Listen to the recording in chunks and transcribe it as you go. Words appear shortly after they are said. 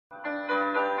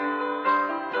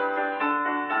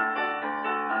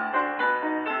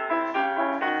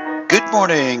Good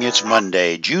morning. It's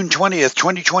Monday, June 20th,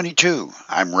 2022.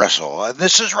 I'm Russell, and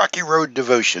this is Rocky Road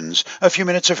Devotions, a few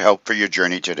minutes of help for your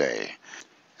journey today.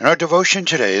 And our devotion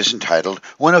today is entitled,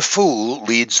 When a Fool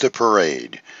Leads the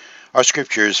Parade. Our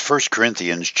scripture is 1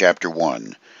 Corinthians chapter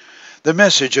 1. The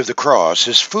message of the cross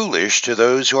is foolish to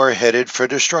those who are headed for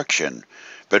destruction,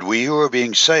 but we who are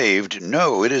being saved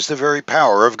know it is the very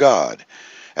power of God.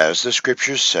 As the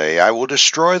scriptures say, I will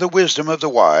destroy the wisdom of the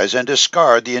wise and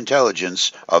discard the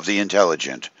intelligence of the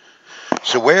intelligent.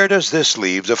 So where does this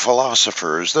leave the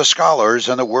philosophers, the scholars,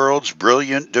 and the world's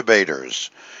brilliant debaters?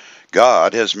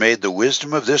 God has made the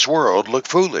wisdom of this world look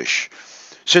foolish.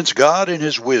 Since God in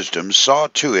his wisdom saw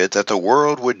to it that the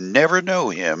world would never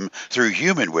know him through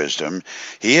human wisdom,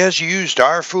 he has used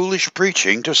our foolish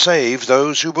preaching to save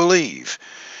those who believe.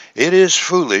 It is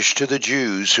foolish to the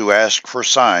Jews who ask for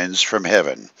signs from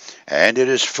heaven, and it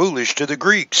is foolish to the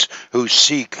Greeks who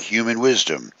seek human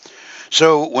wisdom.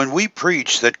 So when we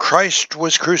preach that Christ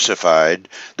was crucified,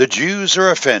 the Jews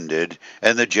are offended,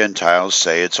 and the Gentiles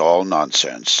say it's all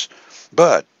nonsense.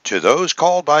 But to those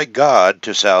called by God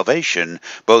to salvation,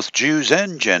 both Jews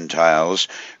and Gentiles,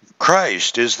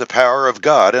 Christ is the power of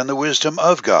God and the wisdom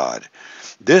of God.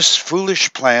 This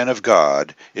foolish plan of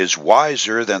God is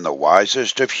wiser than the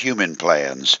wisest of human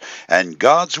plans, and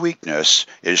God's weakness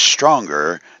is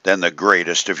stronger than the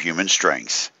greatest of human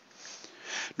strength.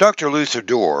 Dr. Luther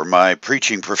Dorr, my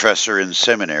preaching professor in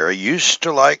seminary, used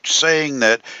to like saying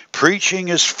that preaching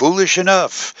is foolish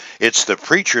enough. It's the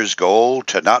preacher's goal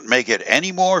to not make it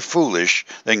any more foolish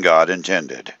than God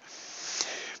intended.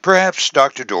 Perhaps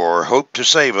Dr. Dorr hoped to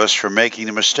save us from making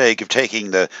the mistake of taking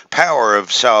the power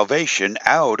of salvation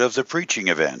out of the preaching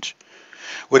event.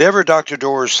 Whatever Dr.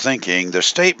 Dorr's thinking, the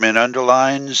statement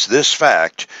underlines this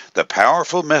fact: the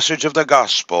powerful message of the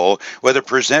gospel, whether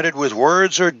presented with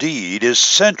words or deed, is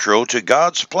central to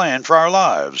God's plan for our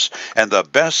lives, and the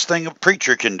best thing a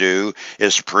preacher can do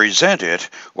is present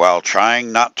it while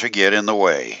trying not to get in the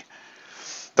way.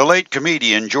 The late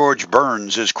comedian George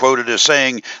Burns is quoted as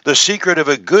saying, "The secret of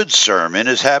a good sermon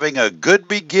is having a good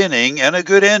beginning and a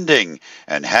good ending,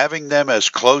 and having them as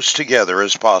close together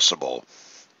as possible."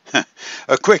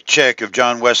 A quick check of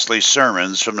John Wesley's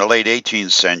sermons from the late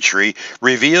 18th century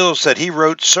reveals that he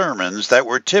wrote sermons that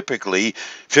were typically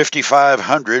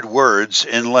 5,500 words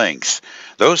in length.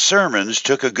 Those sermons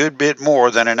took a good bit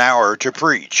more than an hour to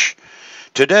preach.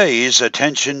 Today's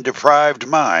attention-deprived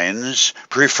minds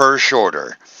prefer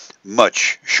shorter,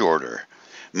 much shorter.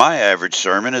 My average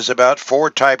sermon is about 4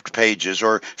 typed pages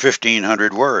or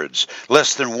 1,500 words,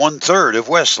 less than 1/3 of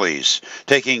Wesley's,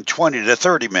 taking 20 to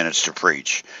 30 minutes to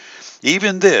preach.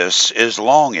 Even this is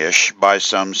longish by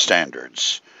some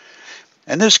standards.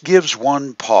 And this gives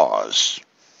one pause.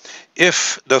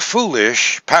 If the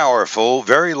foolish, powerful,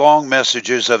 very long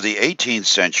messages of the 18th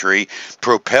century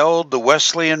propelled the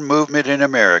Wesleyan movement in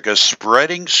America,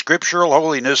 spreading scriptural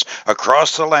holiness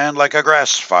across the land like a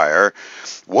grass fire,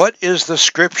 what is the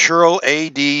scriptural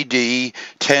ADD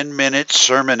 10-minute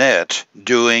sermonette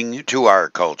doing to our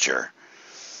culture?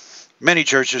 Many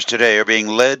churches today are being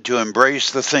led to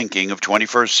embrace the thinking of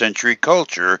 21st century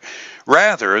culture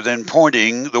rather than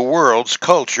pointing the world's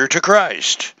culture to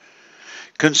Christ.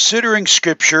 Considering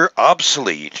Scripture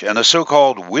obsolete and the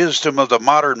so-called wisdom of the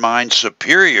modern mind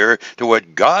superior to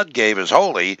what God gave as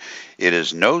holy, it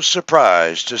is no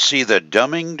surprise to see the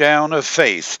dumbing down of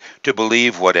faith to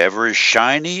believe whatever is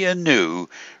shiny and new,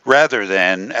 rather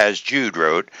than, as Jude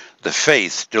wrote, the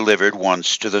faith delivered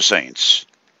once to the saints.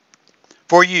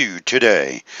 For you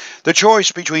today, the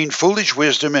choice between foolish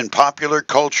wisdom and popular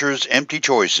culture's empty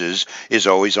choices is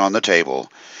always on the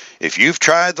table. If you've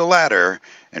tried the latter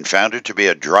and found it to be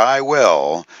a dry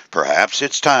well, perhaps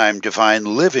it's time to find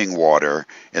living water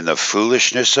in the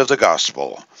foolishness of the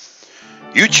gospel.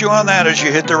 You chew on that as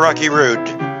you hit the rocky road.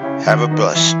 Have a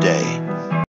blessed day.